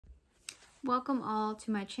Welcome all to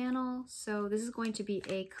my channel. So this is going to be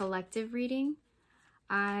a collective reading.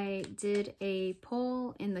 I did a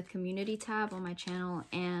poll in the community tab on my channel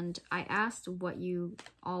and I asked what you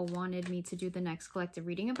all wanted me to do the next collective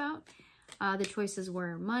reading about. The choices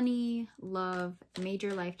were money, love,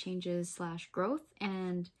 major life changes / growth,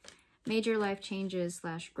 and major life changes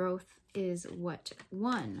 / growth is what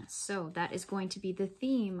won. So that is going to be the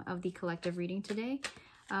theme of the collective reading today.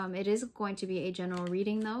 It is going to be a general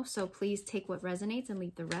reading though, so please take what resonates and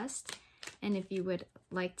leave the rest. And if you would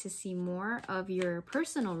like to see more of your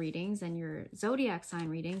personal readings and your zodiac sign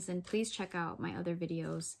readings, then please check out my other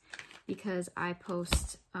videos because I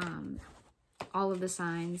post all of the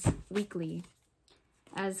signs weekly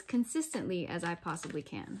as consistently as I possibly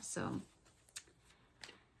can. So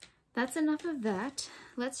that's enough of that.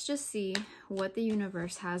 Let's just see what the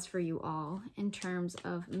universe has for you all in terms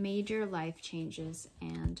of major life changes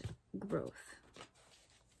and growth.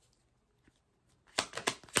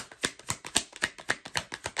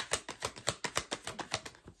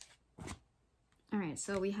 All right,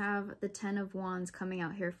 so we have the 10 of Wands coming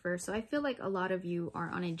out here first. So I feel like a lot of you are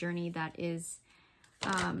on a journey that is,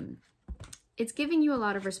 it's giving you a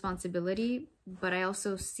lot of responsibility, but I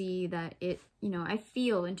also see that it, I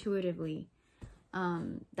feel intuitively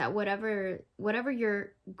that whatever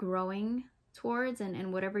you're growing towards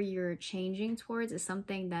and whatever you're changing towards is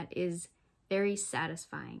something that is very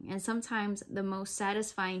satisfying. And sometimes the most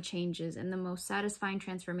satisfying changes and the most satisfying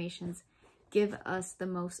transformations give us the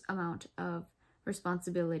most amount of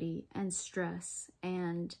responsibility and stress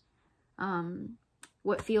and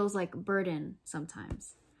what feels like burden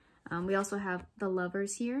sometimes. We also have the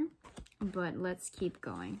Lovers here, but let's keep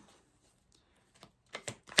going.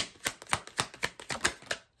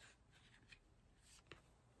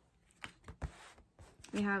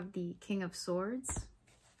 We have the King of Swords,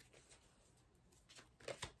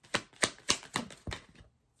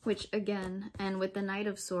 which again, and with the Knight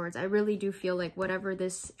of Swords, I really do feel like whatever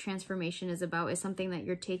this transformation is about is something that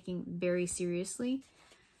you're taking very seriously.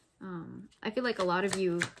 I feel like a lot of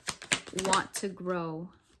you want to grow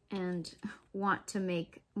and want to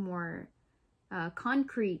make more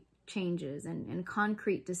concrete changes and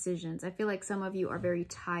concrete decisions. I feel like some of you are very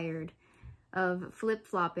tired of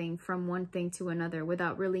flip-flopping from one thing to another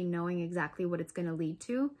without really knowing exactly what it's going to lead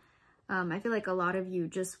to. I feel like a lot of you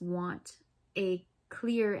just want a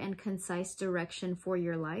clear and concise direction for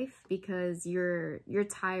your life because you're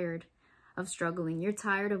tired of struggling. You're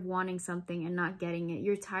tired of wanting something and not getting it.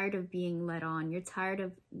 You're tired of being led on. You're tired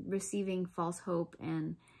of receiving false hope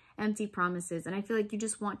and empty promises. And I feel like you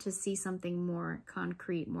just want to see something more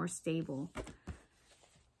concrete, more stable.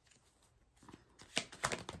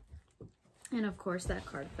 And of course that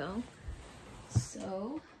card fell.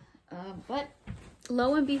 So, but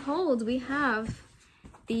lo and behold, we have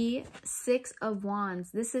the Six of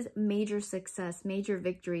Wands. This is major success, major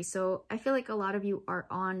victory. So I feel like a lot of you are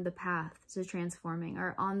on the path to transforming,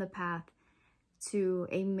 are on the path to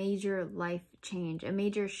a major life change, a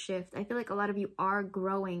major shift. I feel like a lot of you are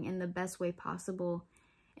growing in the best way possible.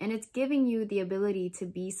 And it's giving you the ability to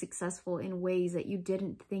be successful in ways that you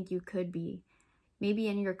didn't think you could be. Maybe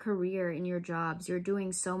in your career, in your jobs, you're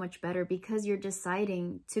doing so much better because you're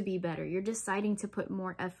deciding to be better. You're deciding to put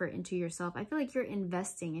more effort into yourself. I feel like you're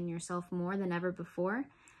investing in yourself more than ever before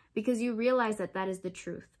because you realize that that is the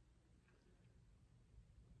truth.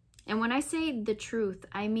 And when I say the truth,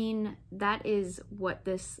 I mean that is what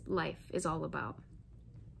this life is all about.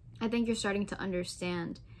 I think you're starting to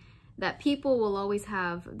understand that people will always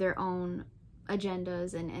have their own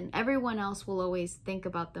agendas and everyone else will always think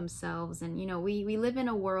about themselves. And, we live in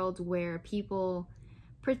a world where people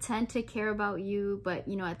pretend to care about you, but,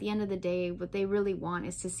 at the end of the day, what they really want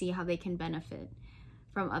is to see how they can benefit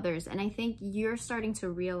from others. And I think you're starting to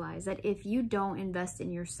realize that if you don't invest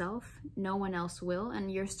in yourself, no one else will.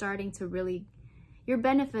 And you're starting to really, you're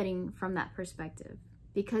benefiting from that perspective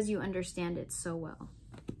because you understand it so well,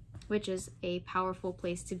 which is a powerful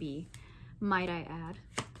place to be, might I add.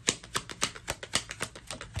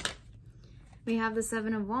 We have the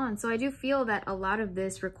Seven of Wands. So I do feel that a lot of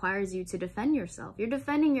this requires you to defend yourself. You're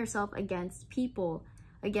defending yourself against people,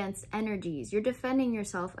 against energies. You're defending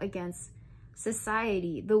yourself against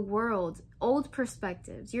society, the world, old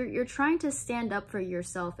perspectives. You're trying to stand up for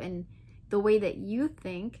yourself and the way that you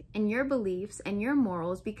think and your beliefs and your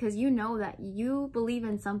morals because you know that you believe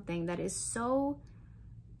in something that is so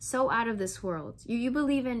out of this world. You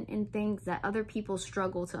believe in things that other people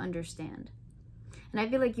struggle to understand. And I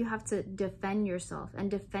feel like you have to defend yourself and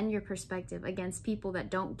defend your perspective against people that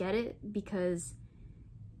don't get it because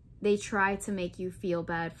they try to make you feel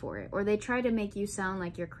bad for it, or they try to make you sound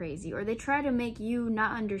like you're crazy, or they try to make you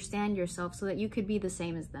not understand yourself so that you could be the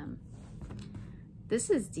same as them. This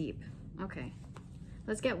is deep. Okay,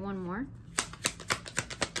 let's get one more.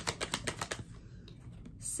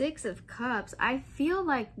 Six of Cups. I feel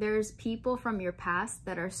like there's people from your past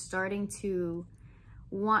that are starting to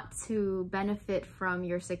want to benefit from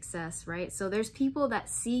your success, right? So there's people that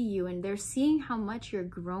see you and they're seeing how much you're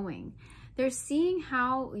growing. They're seeing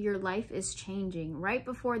how your life is changing right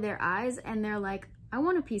before their eyes, and they're like, I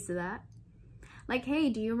want a piece of that. Like, hey,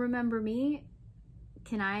 do you remember me?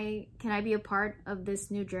 Can I be a part of this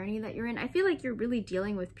new journey that you're in? I feel like you're really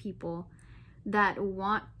dealing with people that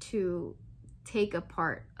want to take a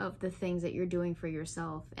part of the things that you're doing for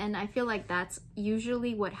yourself. And I feel like that's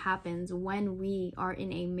usually what happens when we are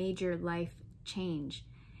in a major life change,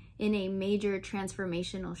 in a major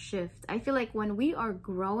transformational shift. I feel like when we are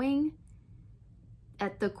growing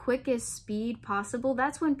at the quickest speed possible,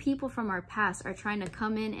 that's when people from our past are trying to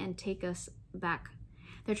come in and take us back.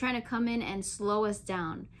 They're trying to come in and slow us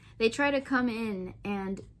down. They try to come in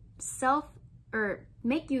and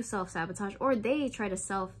make you self-sabotage, or they try to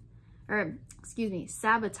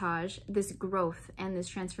sabotage this growth and this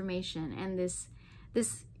transformation and this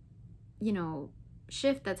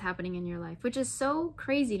shift that's happening in your life, which is so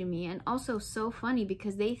crazy to me and also so funny,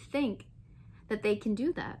 because they think that they can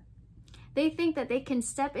do that. They think that they can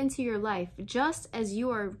step into your life just as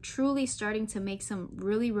you are truly starting to make some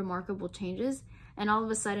really remarkable changes and all of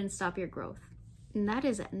a sudden stop your growth. And that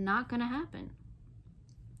is not going to happen.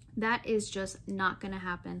 That is just not going to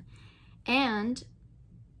happen. And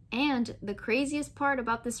the craziest part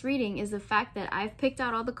about this reading is the fact that I've picked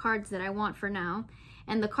out all the cards that I want for now.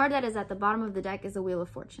 And the card that is at the bottom of the deck is the Wheel of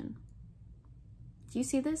Fortune. Do you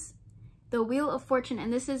see this? The Wheel of Fortune.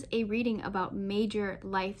 And this is a reading about major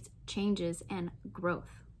life changes and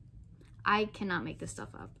growth. I cannot make this stuff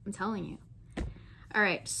up. I'm telling you. All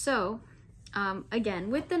right. So, again,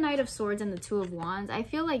 with the Knight of Swords and the Two of Wands, I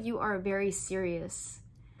feel like you are very serious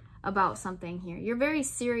about something here. You're very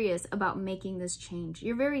serious about making this change.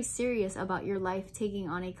 You're very serious about your life taking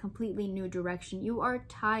on a completely new direction. You are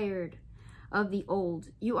tired of the old.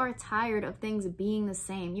 You are tired of things being the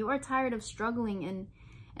same. You are tired of struggling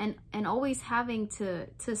and always having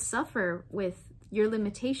to suffer with your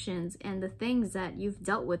limitations and the things that you've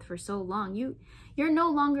dealt with for so long. You're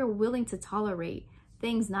no longer willing to tolerate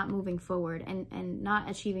things not moving forward and not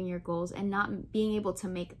achieving your goals and not being able to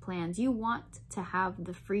make plans. You want to have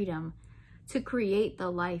the freedom to create the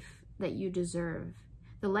life that you deserve,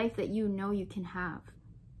 the life that you know you can have.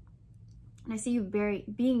 And I see you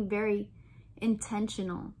being very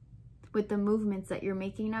intentional with the movements that you're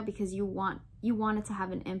making now, because you want it to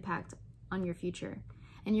have an impact on your future.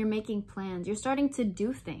 And you're making plans. You're starting to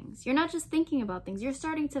do things. You're not just thinking about things. You're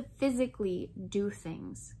starting to physically do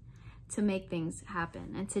things to make things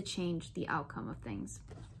happen and to change the outcome of things.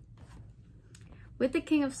 With the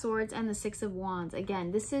King of Swords and the Six of Wands,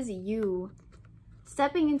 again, this is you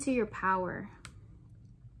stepping into your power.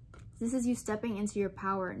 This is you stepping into your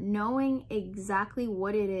power, knowing exactly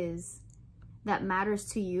what it is that matters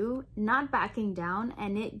to you, not backing down,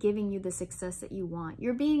 and it giving you the success that you want.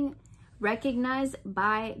 You're being recognized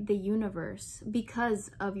by the universe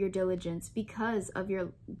because of your diligence, because of your,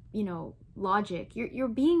 logic. You're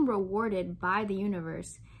being rewarded by the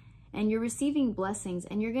universe, and you're receiving blessings,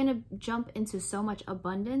 and you're going to jump into so much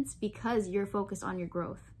abundance because you're focused on your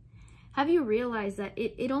growth. Have you realized that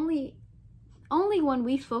it only when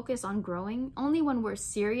we focus on growing, only when we're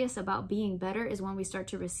serious about being better is when we start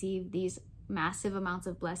to receive these massive amounts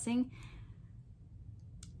of blessing.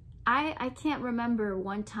 I can't remember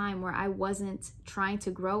one time where I wasn't trying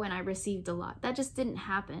to grow and I received a lot. That just didn't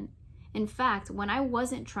happen. In fact, when I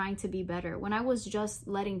wasn't trying to be better, when I was just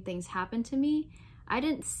letting things happen to me, I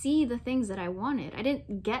didn't see the things that I wanted. I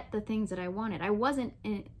didn't get the things that I wanted. I wasn't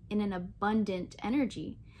in an abundant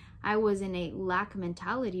energy. I was in a lack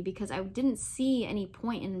mentality because I didn't see any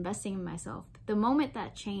point in investing in myself. The moment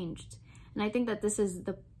that changed, and I think that this is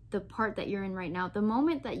the part that you're in right now, the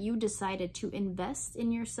moment that you decided to invest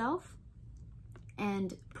in yourself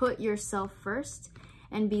and put yourself first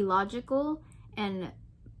and be logical and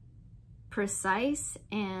precise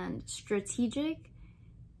and strategic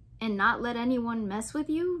and not let anyone mess with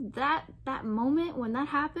you, that moment when that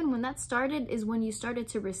happened, when that started, is when you started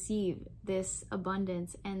to receive this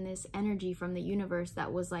abundance and this energy from the universe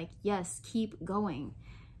that was like, yes, keep going.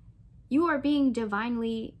 You are being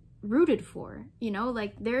divinely rooted for,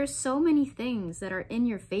 like there's so many things that are in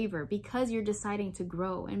your favor because you're deciding to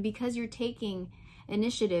grow and because you're taking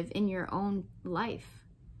initiative in your own life.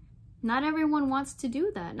 Not everyone wants to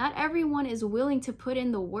do that. Not everyone is willing to put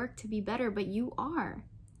in the work to be better, but you are.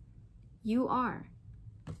 You are.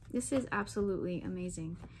 This is absolutely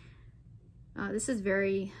amazing. This is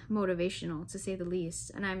very motivational, to say the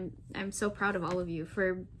least, and I'm so proud of all of you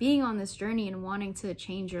for being on this journey and wanting to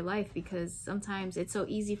change your life, because sometimes it's so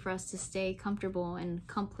easy for us to stay comfortable and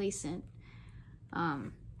complacent.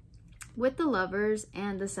 With the Lovers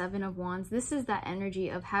and the Seven of Wands, this is that energy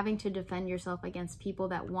of having to defend yourself against people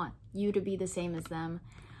that want you to be the same as them.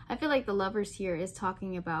 I feel like the Lovers here is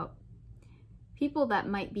talking about people that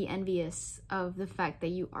might be envious of the fact that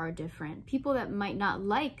you are different. People that might not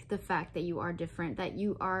like the fact that you are different, that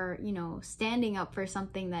you are, you know, standing up for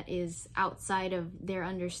something that is outside of their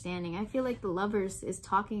understanding. I feel like the Lovers is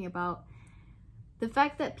talking about the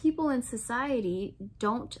fact that people in society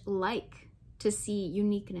don't like to see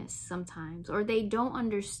uniqueness sometimes, or they don't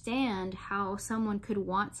understand how someone could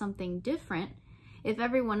want something different if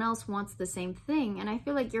everyone else wants the same thing. And I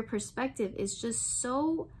feel like your perspective is just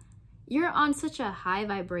so... You're on such a high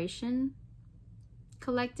vibration,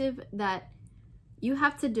 collective, that you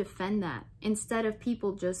have to defend that instead of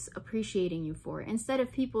people just appreciating you for it. Instead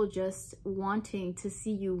of people just wanting to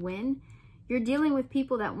see you win, you're dealing with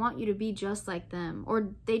people that want you to be just like them, or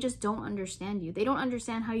they just don't understand you. They don't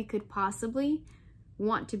understand how you could possibly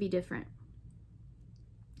want to be different,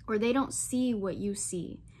 or they don't see what you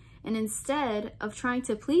see. And instead of trying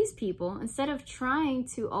to please people, instead of trying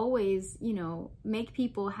to always, you know, make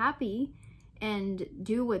people happy and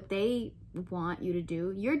do what they want you to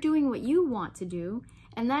do, you're doing what you want to do.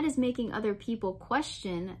 And that is making other people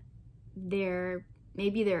question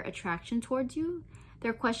maybe their attraction towards you.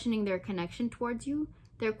 They're questioning their connection towards you.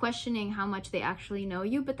 They're questioning how much they actually know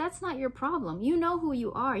you, but that's not your problem. You know who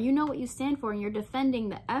you are. You know what you stand for, and you're defending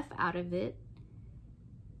the F out of it.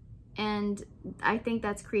 And I think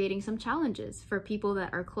that's creating some challenges for people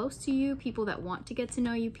that are close to you, people that want to get to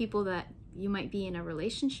know you, people that you might be in a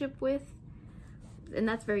relationship with. And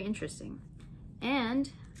that's very interesting. And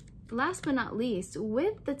last but not least,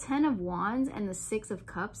 with the 10 of Wands and the 6 of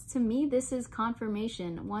Cups, to me, this is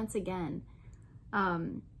confirmation once again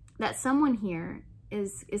that someone here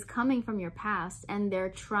is coming from your past, and they're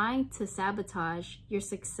trying to sabotage your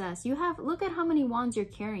success. Look at how many wands you're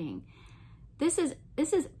carrying. This is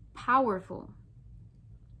powerful.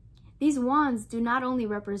 These wands do not only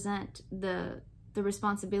represent the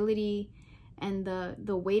responsibility and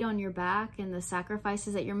the weight on your back and the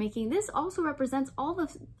sacrifices that you're making. This also represents all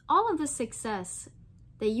of the success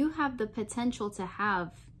that you have the potential to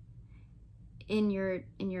have in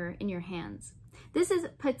your hands. This is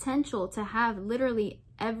potential to have literally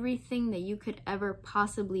everything that you could ever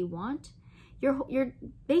possibly want. You're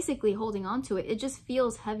basically holding on to it. It just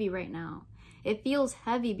feels heavy right now. It feels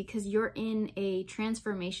heavy because you're in a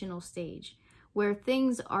transformational stage where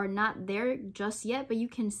things are not there just yet, but you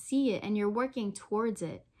can see it and you're working towards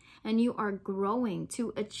it, and you are growing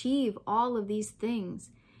to achieve all of these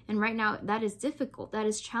things. And right now that is difficult, that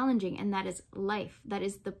is challenging, and that is life. That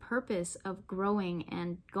is the purpose of growing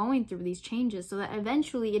and going through these changes, so that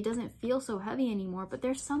eventually it doesn't feel so heavy anymore. But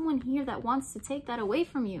there's someone here that wants to take that away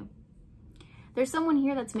from you. There's someone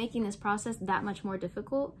here that's making this process that much more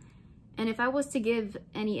difficult. And if I was to give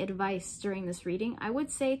any advice during this reading, I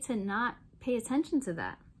would say to not pay attention to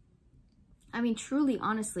that. I mean, truly,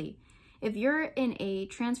 honestly, if you're in a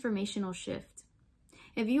transformational shift,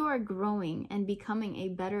 if you are growing and becoming a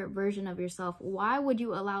better version of yourself, why would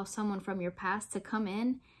you allow someone from your past to come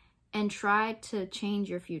in and try to change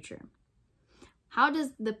your future? How does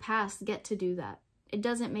the past get to do that? It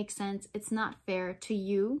doesn't make sense. It's not fair to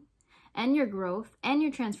you and your growth and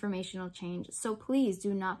your transformational change. So please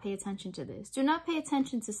do not pay attention to this. Do not pay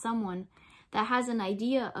attention to someone that has an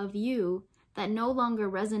idea of you that no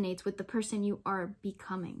longer resonates with the person you are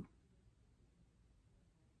becoming.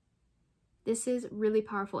 This is really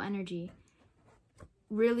powerful energy.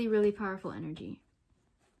 Really, really powerful energy.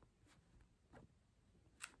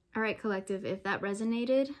 All right, collective, if that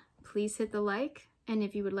resonated, please hit the like. And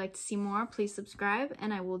if you would like to see more, please subscribe.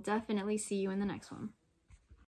 And I will definitely see you in the next one.